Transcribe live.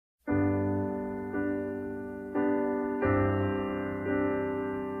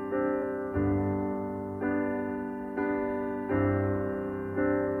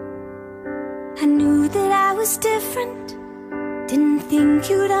was different, didn't think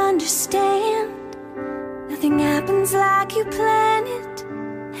you'd understand. Nothing happens like you plan it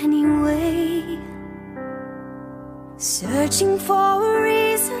anyway. Searching for a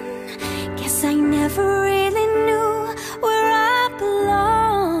reason, guess I never really knew where I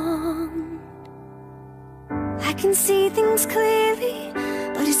belong. I can see things clearly,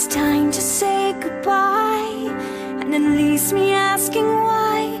 but it's time to say goodbye. And it leaves me asking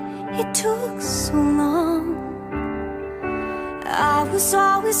why it took so long. I was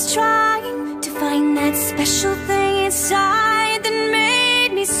always trying to find that special thing inside that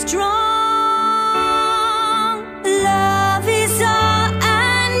made me strong. Love is all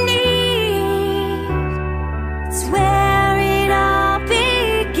I need. It's where it all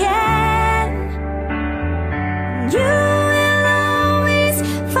began. You will always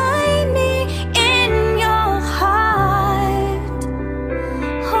find me in your heart.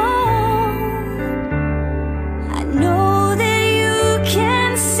 Oh, I know that you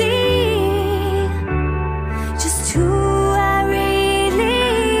can see just who I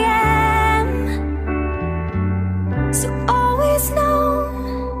really am. So always know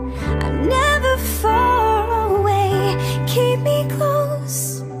I'm never far away. Keep me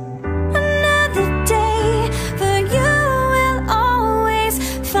close another day, for you will always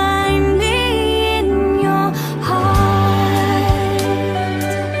find me in your heart.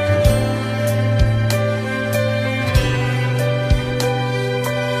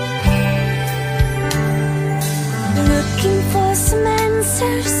 Looking for some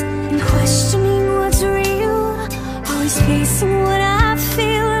answers and questioning what's real, always facing what I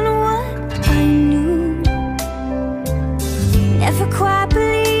feel and what I knew. Never quite